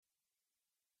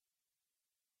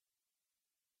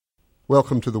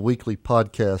Welcome to the weekly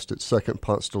podcast at Second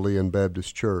Ponce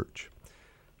Baptist Church.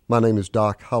 My name is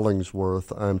Doc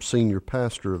Hollingsworth. I'm senior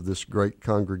pastor of this great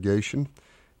congregation,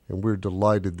 and we're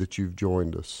delighted that you've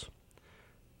joined us.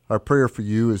 Our prayer for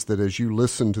you is that as you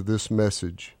listen to this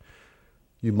message,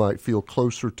 you might feel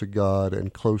closer to God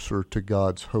and closer to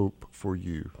God's hope for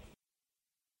you.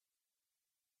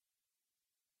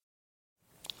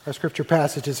 Our scripture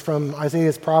passage is from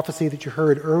Isaiah's prophecy that you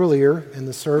heard earlier in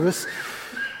the service.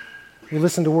 We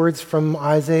listened to words from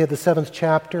Isaiah, the 7th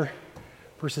chapter,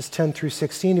 verses 10 through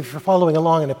 16. If you're following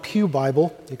along in a Pew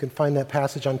Bible, you can find that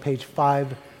passage on page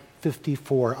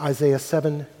 554, Isaiah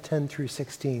 7, 10 through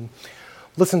 16.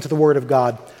 Listen to the word of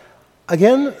God.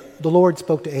 Again, the Lord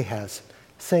spoke to Ahaz,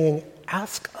 saying,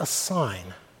 "Ask a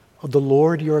sign of the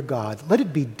Lord your God. Let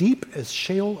it be deep as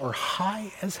Sheol or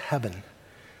high as heaven."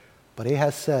 But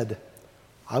Ahaz said,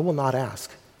 "I will not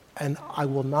ask, and I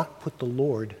will not put the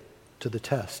Lord to the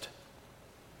test."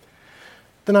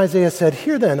 Then Isaiah said,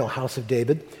 "Hear then, O house of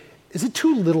David, is it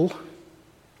too little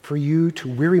for you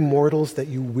to weary mortals that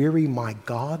you weary my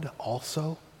God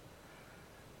also?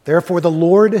 Therefore the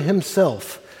Lord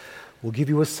himself will give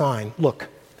you a sign. Look,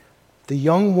 the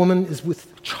young woman is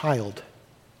with child,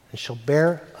 and shall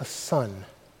bear a son,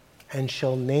 and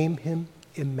shall name him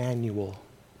Emmanuel.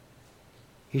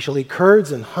 He shall eat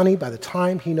curds and honey by the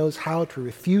time he knows how to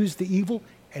refuse the evil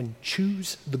and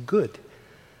choose the good.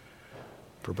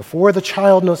 For before the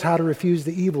child knows how to refuse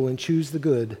the evil and choose the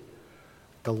good,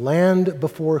 the land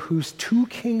before whose two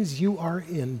kings you are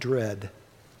in dread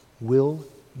will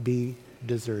be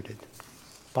deserted."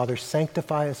 Father,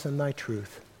 sanctify us in thy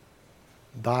truth.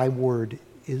 Thy word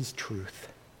is truth.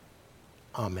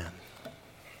 Amen.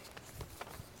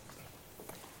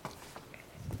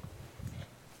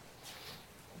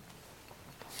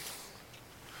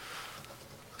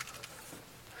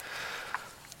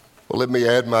 Well, let me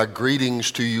add my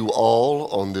greetings to you all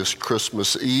on this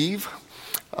Christmas Eve.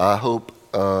 I hope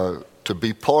to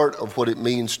be part of what it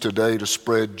means today to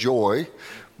spread joy,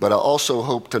 but I also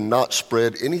hope to not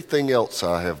spread anything else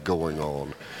I have going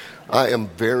on. I am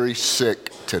very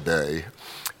sick today,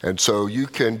 and so you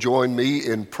can join me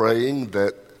in praying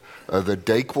that the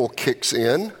Dayquil kicks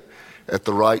in at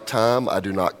the right time. I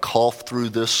do not cough through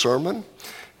this sermon,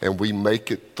 and we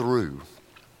make it through.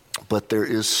 But there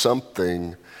is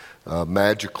something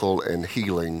magical and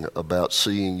healing about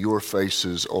seeing your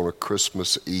faces on a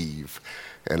Christmas Eve,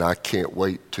 and I can't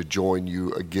wait to join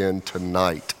you again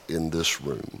tonight in this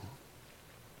room.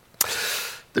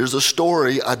 There's a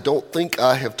story I don't think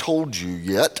I have told you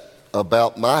yet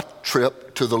about my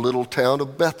trip to the little town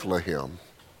of Bethlehem.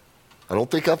 I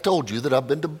don't think I've told you that I've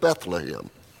been to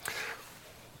Bethlehem.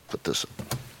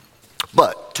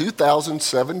 But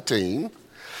 2017,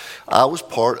 I was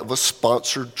part of a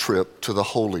sponsored trip to the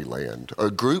Holy Land, a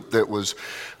group that was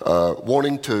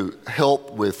wanting to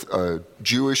help with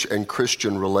Jewish and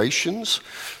Christian relations,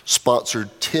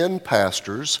 sponsored 10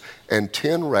 pastors and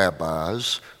 10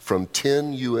 rabbis from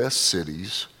 10 U.S.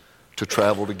 cities to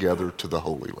travel together to the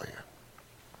Holy Land.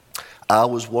 I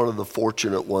was one of the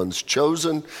fortunate ones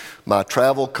chosen. My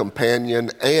travel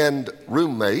companion and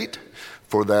roommate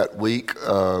for that week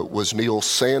was Neil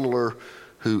Sandler,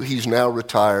 who he's now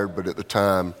retired, but at the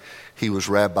time he was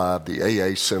rabbi of the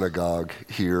AA synagogue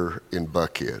here in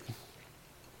Buckhead.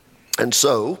 And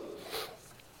so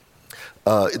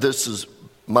this is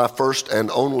my first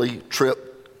and only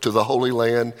trip to the Holy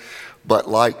Land, but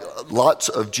like lots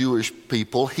of Jewish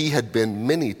people, he had been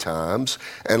many times,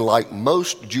 and like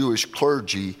most Jewish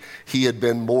clergy, he had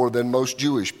been more than most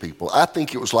Jewish people. I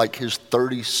think it was like his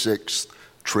 36th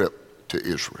trip to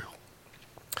Israel.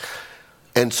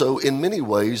 And so in many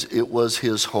ways, it was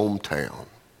his hometown.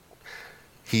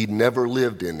 He never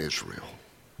lived in Israel,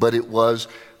 but it was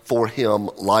for him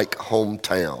like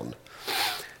hometown.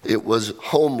 It was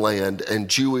homeland and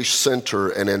Jewish center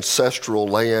and ancestral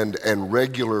land and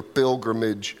regular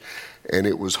pilgrimage, and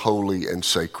it was holy and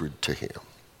sacred to him.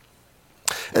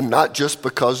 And not just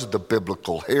because of the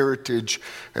biblical heritage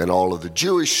and all of the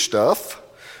Jewish stuff,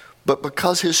 but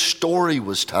because his story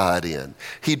was tied in.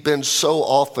 He'd been so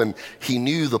often, he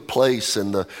knew the place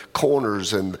and the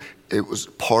corners, and it was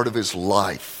part of his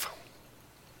life.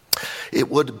 It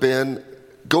would have been,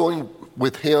 going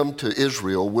with him to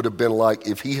Israel would have been like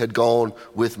if he had gone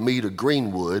with me to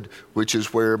Greenwood, which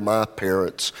is where my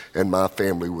parents and my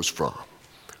family was from.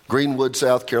 Greenwood,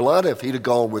 South Carolina, if he'd have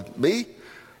gone with me,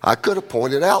 I could have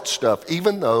pointed out stuff,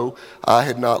 even though I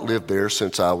had not lived there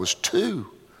since I was 2.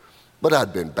 But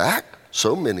I'd been back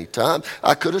so many times.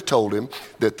 I could have told him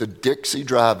that the Dixie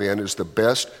Drive-In is the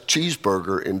best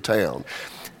cheeseburger in town.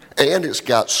 And it's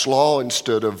got slaw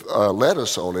instead of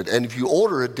lettuce on it. And if you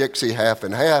order a Dixie half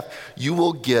and half, you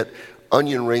will get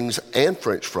onion rings and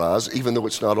French fries, even though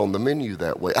it's not on the menu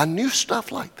that way. I knew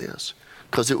stuff like this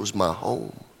because it was my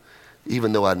home,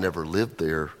 even though I never lived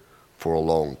there for a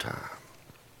long time.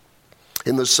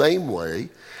 In the same way,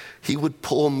 he would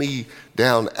pull me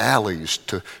down alleys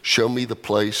to show me the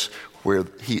place where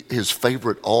his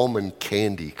favorite almond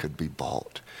candy could be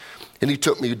bought. And he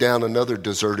took me down another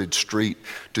deserted street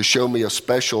to show me a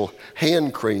special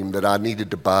hand cream that I needed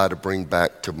to buy to bring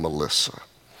back to Melissa.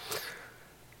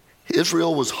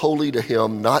 Israel was holy to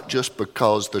him not just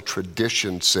because the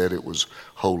tradition said it was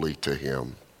holy to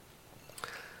him.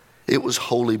 It was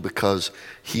holy because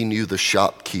he knew the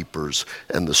shopkeepers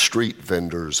and the street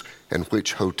vendors and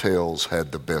which hotels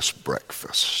had the best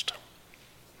breakfast.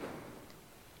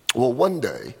 Well, one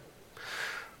day,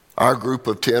 our group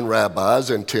of 10 rabbis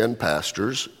and 10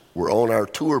 pastors were on our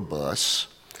tour bus,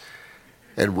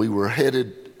 and we were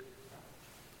headed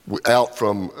out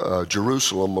from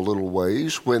Jerusalem a little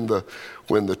ways when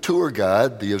the tour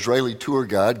guide, the Israeli tour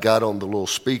guide, got on the little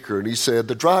speaker and he said,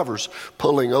 "The driver's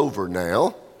pulling over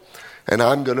now, and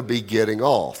I'm going to be getting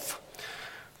off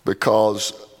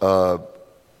because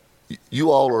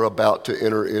you all are about to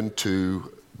enter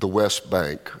into the West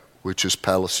Bank, which is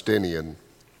Palestinian,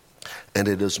 and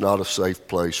it is not a safe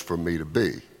place for me to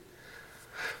be."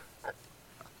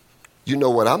 You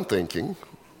know what I'm thinking?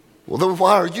 Well, then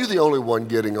why are you the only one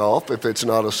getting off if it's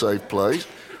not a safe place?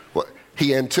 Well,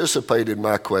 he anticipated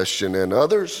my question and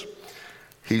others.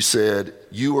 He said,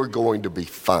 "You are going to be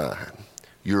fine.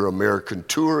 You're an American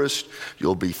tourist.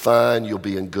 You'll be fine. You'll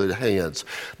be in good hands.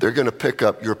 They're going to pick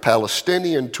up your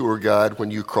Palestinian tour guide when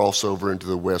you cross over into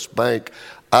the West Bank.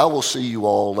 I will see you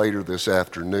all later this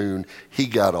afternoon." He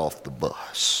got off the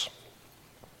bus.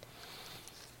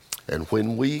 And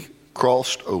when we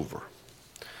crossed over,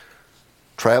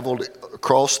 traveled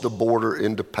across the border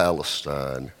into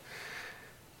Palestine,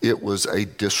 it was a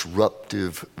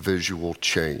disruptive visual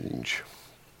change.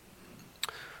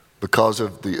 Because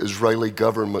of the Israeli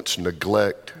government's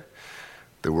neglect,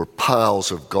 there were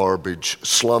piles of garbage,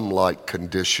 slum-like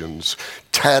conditions,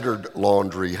 tattered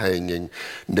laundry hanging,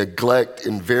 neglect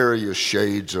in various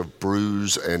shades of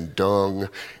bruise and dung,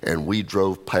 and we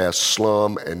drove past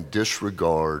slum and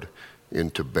disregard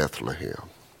into Bethlehem,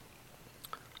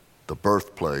 the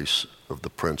birthplace of the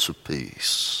Prince of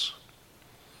Peace.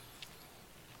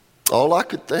 All I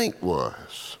could think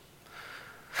was,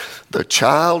 the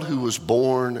child who was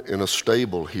born in a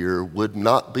stable here would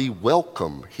not be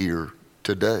welcome here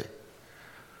today.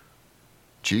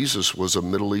 Jesus was a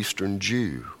Middle Eastern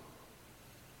Jew.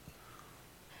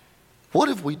 What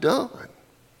have we done?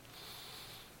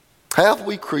 Have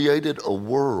we created a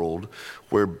world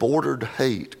where bordered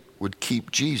hate would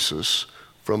keep Jesus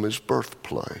from his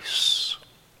birthplace?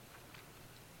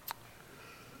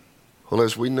 Well,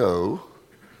 as we know,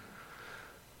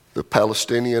 the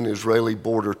Palestinian-Israeli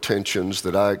border tensions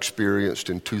that I experienced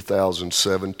in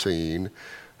 2017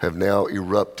 have now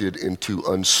erupted into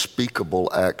unspeakable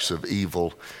acts of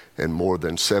evil and more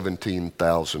than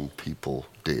 17,000 people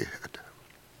dead.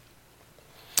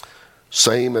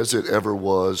 Same as it ever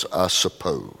was, I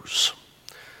suppose.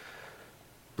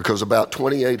 Because about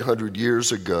 2,800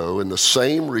 years ago, in the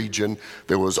same region,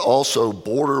 there was also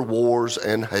border wars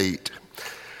and hate.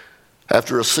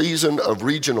 After a season of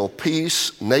regional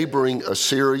peace, neighboring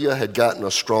Assyria had gotten a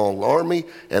strong army,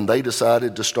 and they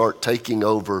decided to start taking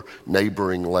over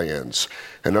neighboring lands.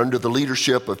 And under the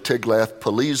leadership of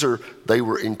Tiglath-Pileser, they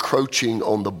were encroaching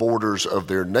on the borders of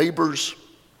their neighbors.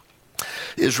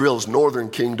 Israel's northern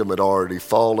kingdom had already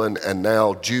fallen, and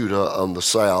now Judah on the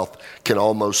south can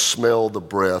almost smell the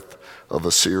breath of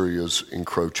Assyria's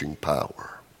encroaching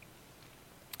power.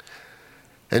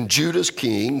 And Judah's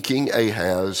king, King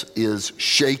Ahaz, is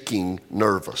shaking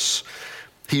nervous.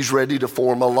 He's ready to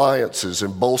form alliances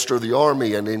and bolster the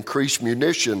army and increase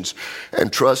munitions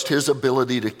and trust his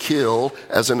ability to kill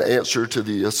as an answer to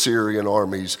the Assyrian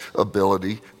army's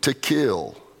ability to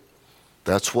kill.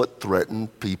 That's what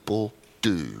threatened people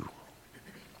do.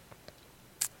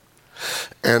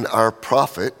 And our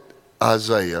prophet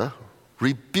Isaiah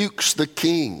rebukes the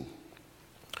king,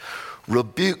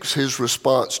 rebukes his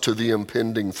response to the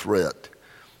impending threat.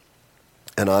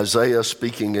 And Isaiah,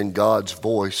 speaking in God's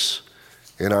voice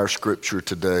in our scripture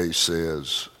today,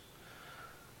 says,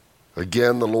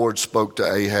 "Again the Lord spoke to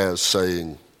Ahaz,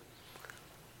 saying,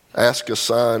 'Ask a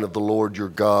sign of the Lord your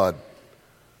God.'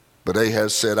 But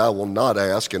Ahaz said, 'I will not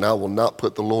ask, and I will not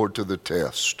put the Lord to the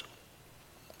test.'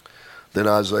 Then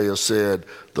Isaiah said,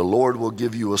 'The Lord will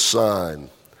give you a sign.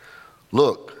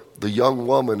 Look, the young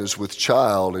woman is with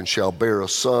child and shall bear a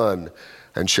son,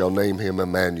 and shall name him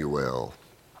Emmanuel.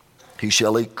 He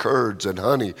shall eat curds and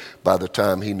honey by the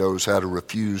time he knows how to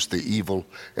refuse the evil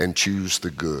and choose the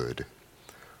good.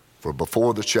 For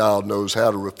before the child knows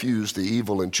how to refuse the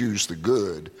evil and choose the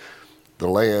good, the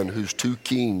land whose two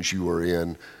kings you are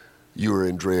in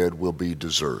dread will be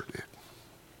deserted.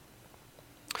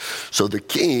 So the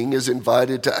king is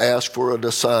invited to ask for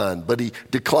a sign, but he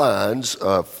declines,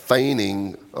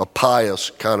 feigning a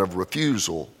pious kind of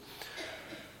refusal.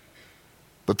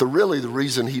 But the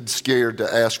reason he's scared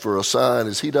to ask for a sign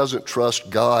is he doesn't trust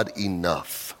God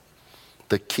enough.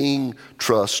 The king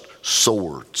trusts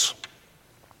swords.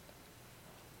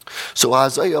 So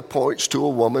Isaiah points to a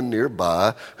woman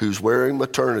nearby who's wearing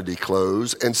maternity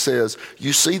clothes and says,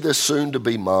 "You see this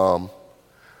soon-to-be mom?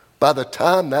 By the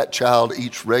time that child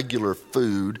eats regular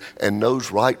food and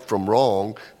knows right from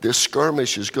wrong, this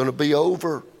skirmish is going to be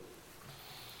over."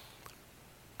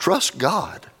 Trust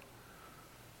God.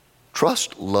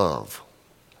 Trust love.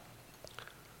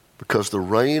 Because the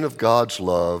reign of God's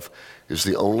love is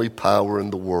the only power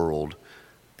in the world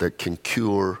that can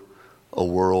cure a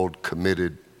world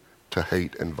committed to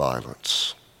hate and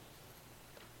violence.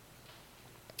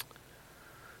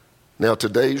 Now,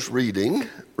 today's reading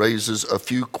raises a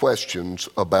few questions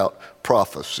about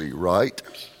prophecy, right?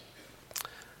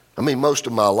 I mean, most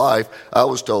of my life, I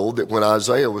was told that when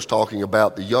Isaiah was talking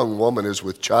about the young woman is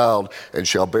with child and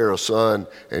shall bear a son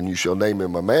and you shall name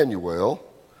him Emmanuel,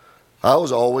 I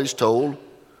was always told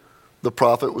the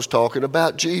prophet was talking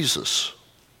about Jesus.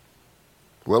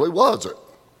 Well, he wasn't.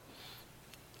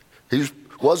 He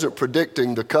wasn't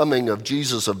predicting the coming of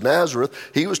Jesus of Nazareth.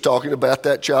 He was talking about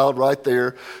that child right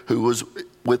there who was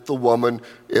with the woman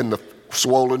in the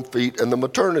swollen feet and the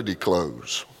maternity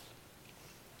clothes.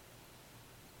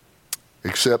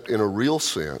 Except in a real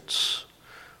sense,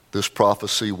 this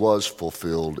prophecy was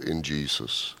fulfilled in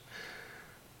Jesus.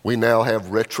 We now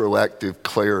have retroactive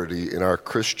clarity in our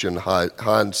Christian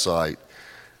hindsight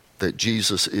that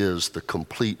Jesus is the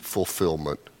complete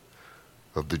fulfillment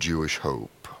of the Jewish hope.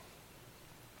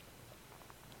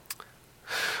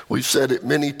 We've said it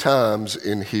many times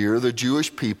in here, the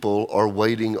Jewish people are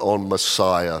waiting on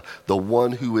Messiah, the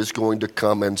one who is going to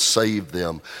come and save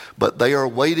them. But they are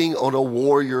waiting on a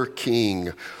warrior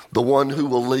king, the one who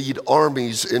will lead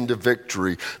armies into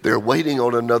victory. They're waiting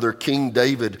on another King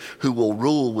David who will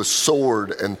rule with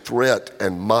sword and threat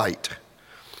and might.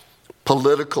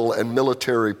 Political and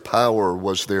military power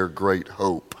was their great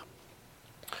hope.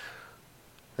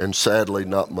 And sadly,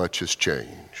 not much has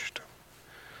changed.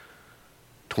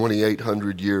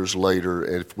 2,800 years later,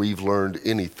 and if we've learned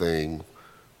anything,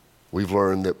 we've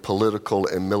learned that political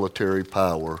and military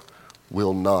power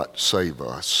will not save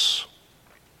us.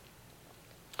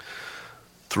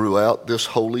 Throughout this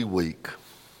holy week,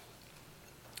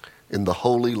 in the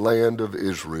holy land of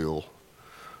Israel,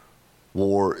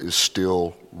 war is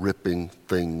still ripping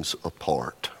things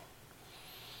apart.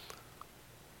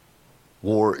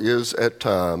 War is at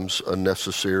times a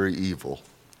necessary evil.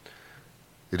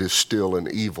 It is still an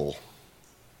evil.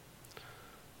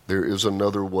 There is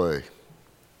another way.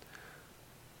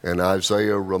 And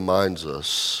Isaiah reminds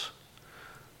us,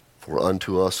 for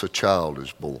unto us a child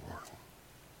is born.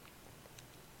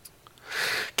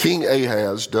 King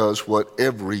Ahaz does what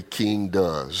every king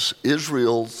does.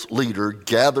 Israel's leader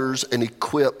gathers and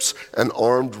equips an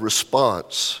armed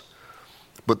response.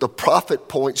 But the prophet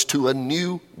points to a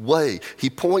new way. He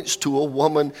points to a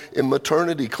woman in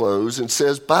maternity clothes and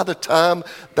says, by the time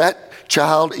that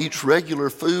child eats regular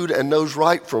food and knows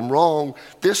right from wrong,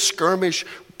 this skirmish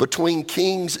between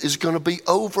kings is going to be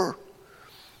over.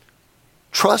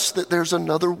 Trust that there's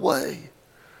another way.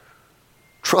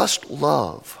 Trust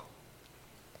love.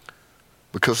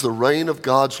 Because the reign of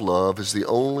God's love is the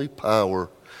only power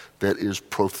that is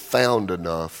profound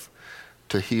enough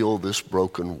to heal this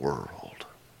broken world.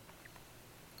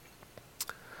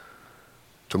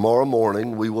 Tomorrow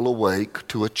morning, we will awake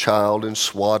to a child in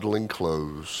swaddling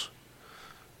clothes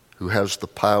who has the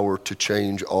power to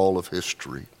change all of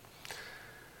history.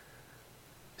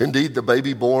 Indeed, the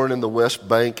baby born in the West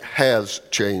Bank has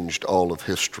changed all of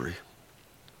history.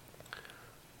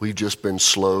 We've just been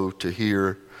slow to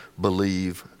hear,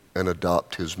 believe, and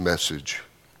adopt his message.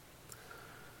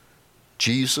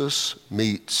 Jesus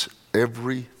meets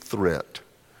every threat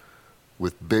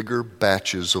with bigger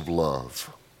batches of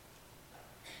love.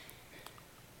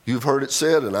 You've heard it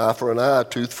said, an eye for an eye, a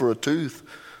tooth for a tooth.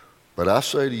 But I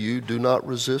say to you, do not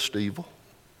resist evil.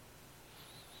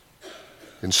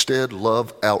 Instead,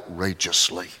 love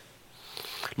outrageously.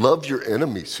 Love your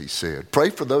enemies, he said.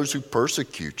 Pray for those who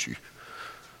persecute you.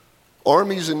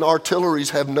 Armies and artilleries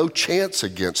have no chance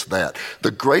against that.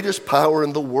 The greatest power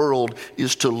in the world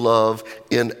is to love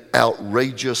in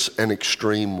outrageous and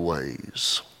extreme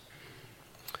ways.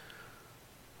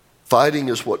 Fighting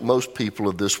is what most people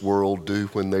of this world do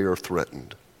when they are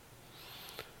threatened.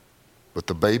 But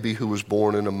the baby who was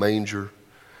born in a manger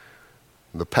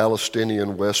in the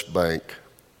Palestinian West Bank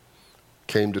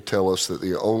came to tell us that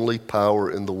the only power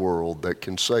in the world that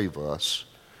can save us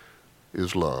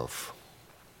is love.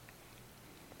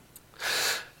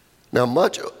 Now,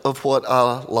 much of what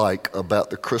I like about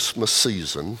the Christmas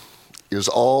season is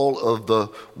all of the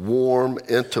warm,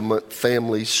 intimate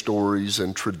family stories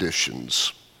and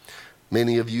traditions.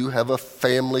 Many of you have a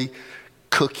family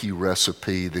cookie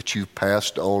recipe that you've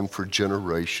passed on for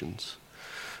generations.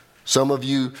 Some of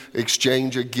you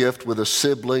exchange a gift with a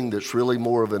sibling that's really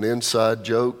more of an inside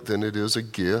joke than it is a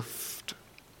gift.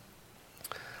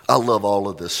 I love all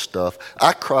of this stuff.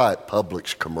 I cry at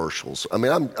Publix commercials. I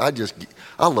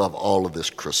love all of this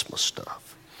Christmas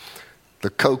stuff. The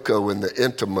cocoa and the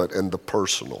intimate and the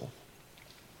personal.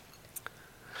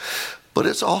 But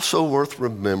it's also worth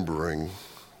remembering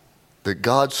that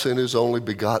God sent his only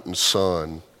begotten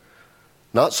Son,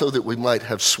 not so that we might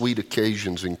have sweet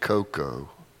occasions in cocoa.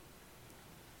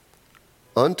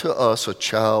 Unto us a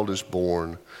child is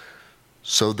born,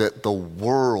 so that the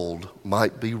world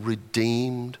might be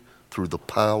redeemed through the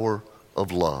power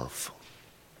of love.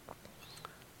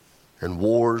 And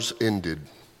wars ended,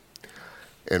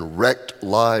 and wrecked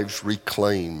lives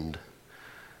reclaimed,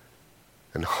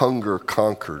 and hunger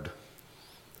conquered,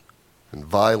 and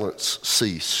violence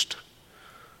ceased,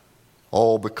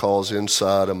 all because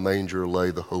inside a manger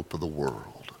lay the hope of the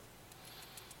world.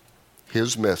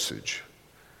 His message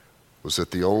was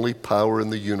that the only power in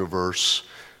the universe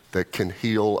that can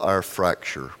heal our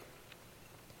fracture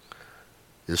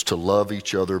is to love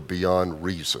each other beyond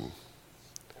reason.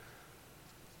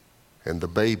 And the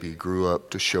baby grew up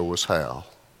to show us how.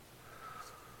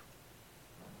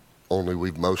 Only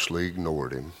we've mostly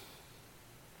ignored him.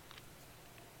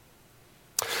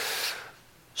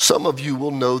 Some of you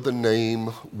will know the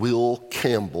name Will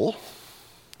Campbell.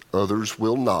 Others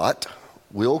will not.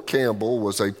 Will Campbell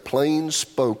was a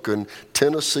plain-spoken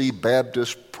Tennessee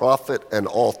Baptist prophet and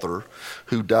author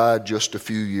who died just a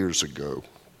few years ago.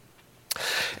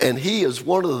 And he is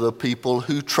one of the people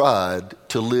who tried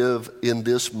to live in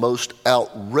this most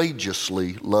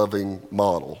outrageously loving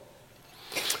model.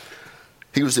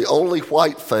 He was the only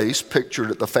white face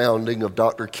pictured at the founding of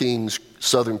Dr. King's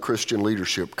Southern Christian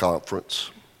Leadership Conference.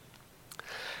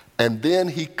 And then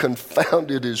he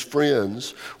confounded his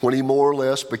friends when he more or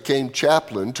less became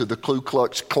chaplain to the Ku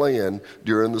Klux Klan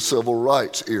during the Civil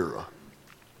Rights era.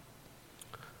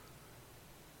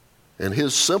 And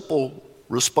his simple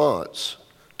response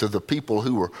to the people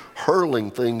who were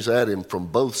hurling things at him from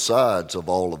both sides of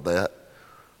all of that,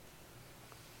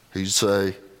 he'd say,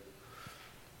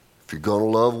 if you're going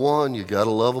to love one, you got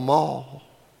to love them all.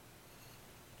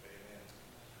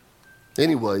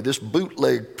 Anyway, this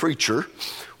bootleg preacher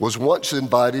was once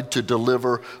invited to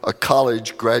deliver a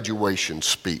college graduation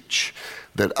speech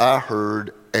that I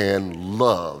heard and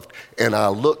loved. And I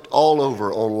looked all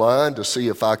over online to see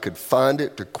if I could find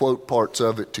it, to quote parts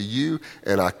of it to you,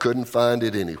 and I couldn't find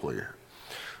it anywhere.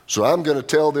 So I'm going to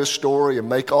tell this story and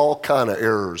make all kind of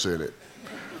errors in it.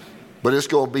 But it's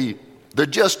going to be, the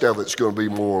gist of it's going to be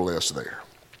more or less there.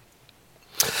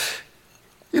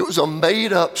 It was a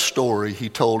made-up story he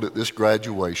told at this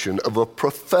graduation of a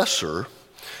professor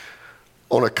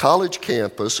on a college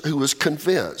campus who was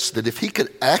convinced that if he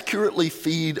could accurately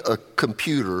feed a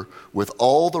computer with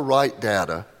all the right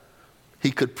data,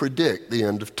 he could predict the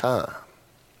end of time.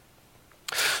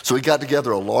 So he got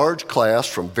together a large class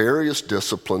from various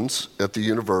disciplines at the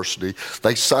university.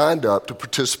 They signed up to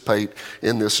participate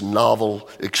in this novel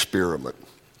experiment.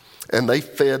 And they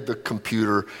fed the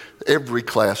computer every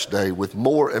class day with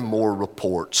more and more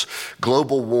reports.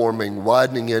 Global warming,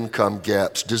 widening income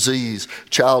gaps, disease,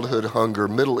 childhood hunger,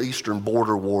 Middle Eastern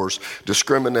border wars,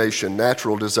 discrimination,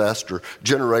 natural disaster,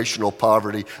 generational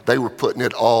poverty. They were putting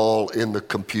it all in the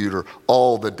computer,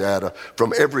 all the data.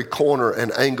 From every corner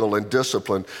and angle and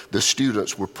discipline, the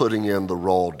students were putting in the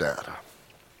raw data.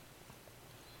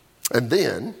 And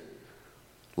then,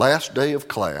 last day of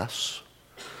class,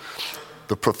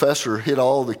 the professor hit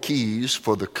all the keys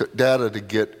for the data to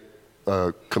get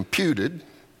computed,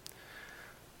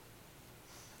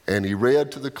 and he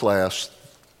read to the class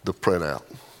the printout.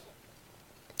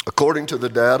 According to the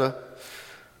data,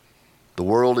 the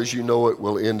world as you know it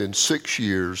will end in 6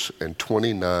 years and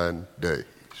 29 days.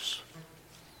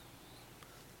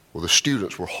 Well, the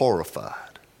students were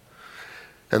horrified,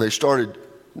 and they started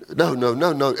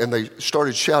No. And they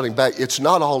started shouting back, it's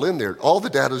not all in there. All the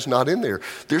data's not in there.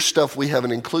 There's stuff we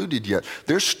haven't included yet.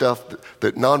 There's stuff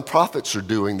that nonprofits are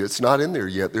doing that's not in there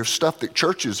yet. There's stuff that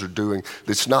churches are doing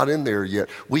that's not in there yet.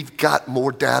 We've got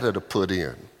more data to put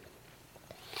in.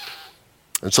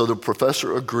 And so the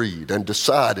professor agreed and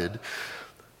decided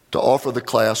to offer the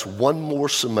class one more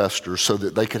semester so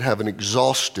that they could have an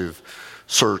exhaustive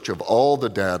search of all the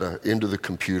data into the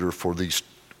computer for these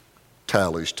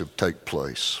tallies to take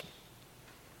place.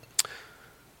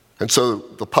 And so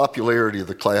the popularity of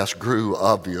the class grew,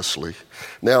 obviously.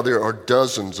 Now there are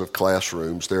dozens of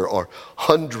classrooms. There are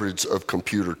hundreds of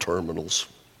computer terminals.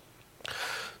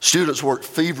 Students work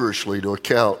feverishly to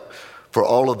account for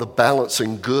all of the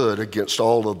balancing good against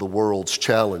all of the world's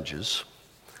challenges.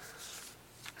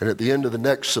 And at the end of the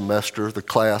next semester, the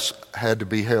class had to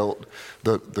be held,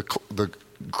 the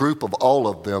group of all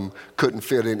of them couldn't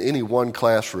fit in any one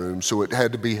classroom, so it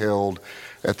had to be held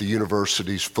at the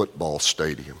university's football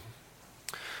stadium.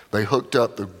 They hooked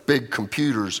up the big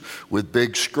computers with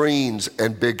big screens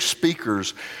and big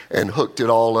speakers and hooked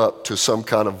it all up to some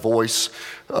kind of voice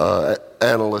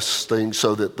analyst thing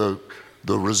so that the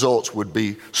results would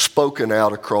be spoken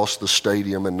out across the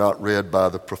stadium and not read by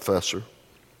the professor.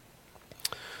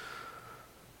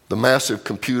 The massive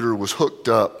computer was hooked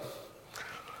up.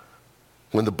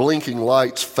 When the blinking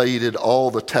lights faded,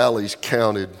 all the tallies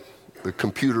counted. The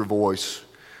computer voice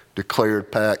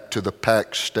declared packed to the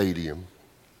packed stadium.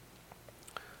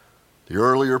 The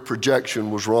earlier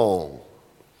projection was wrong.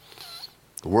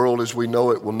 The world as we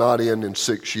know it will not end in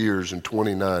 6 years and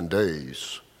 29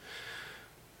 days.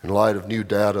 In light of new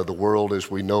data, the world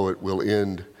as we know it will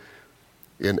end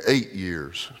in 8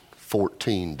 years,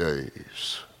 14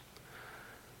 days.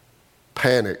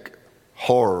 Panic,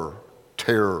 horror,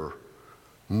 terror,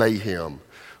 mayhem.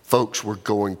 Folks were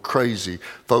going crazy.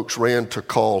 Folks ran to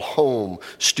call home.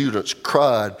 Students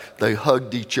cried. They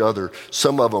hugged each other.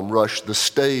 Some of them rushed the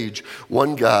stage.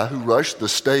 One guy who rushed the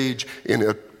stage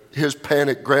his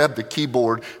panic grabbed the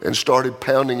keyboard and started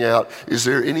pounding out, "Is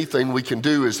there anything we can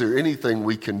do? Is there anything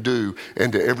we can do?"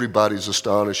 And to everybody's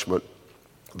astonishment,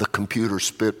 the computer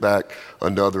spit back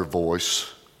another voice.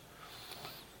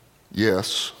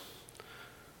 "Yes,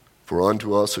 for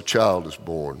unto us a child is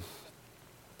born,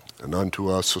 and unto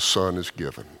us a son is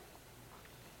given."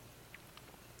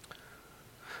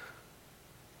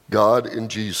 God in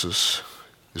Jesus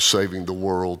is saving the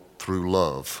world through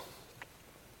love.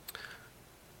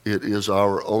 It is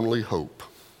our only hope.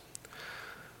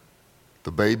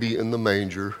 The baby in the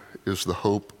manger is the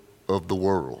hope of the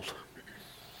world.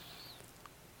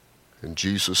 And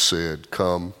Jesus said,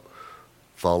 "Come,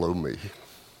 follow me."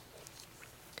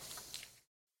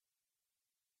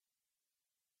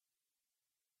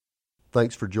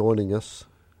 Thanks for joining us.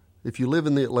 If you live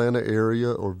in the Atlanta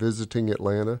area or visiting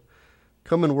Atlanta,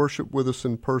 come and worship with us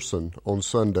in person on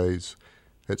Sundays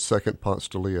at Second Ponce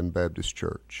de Leon Baptist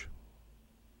Church.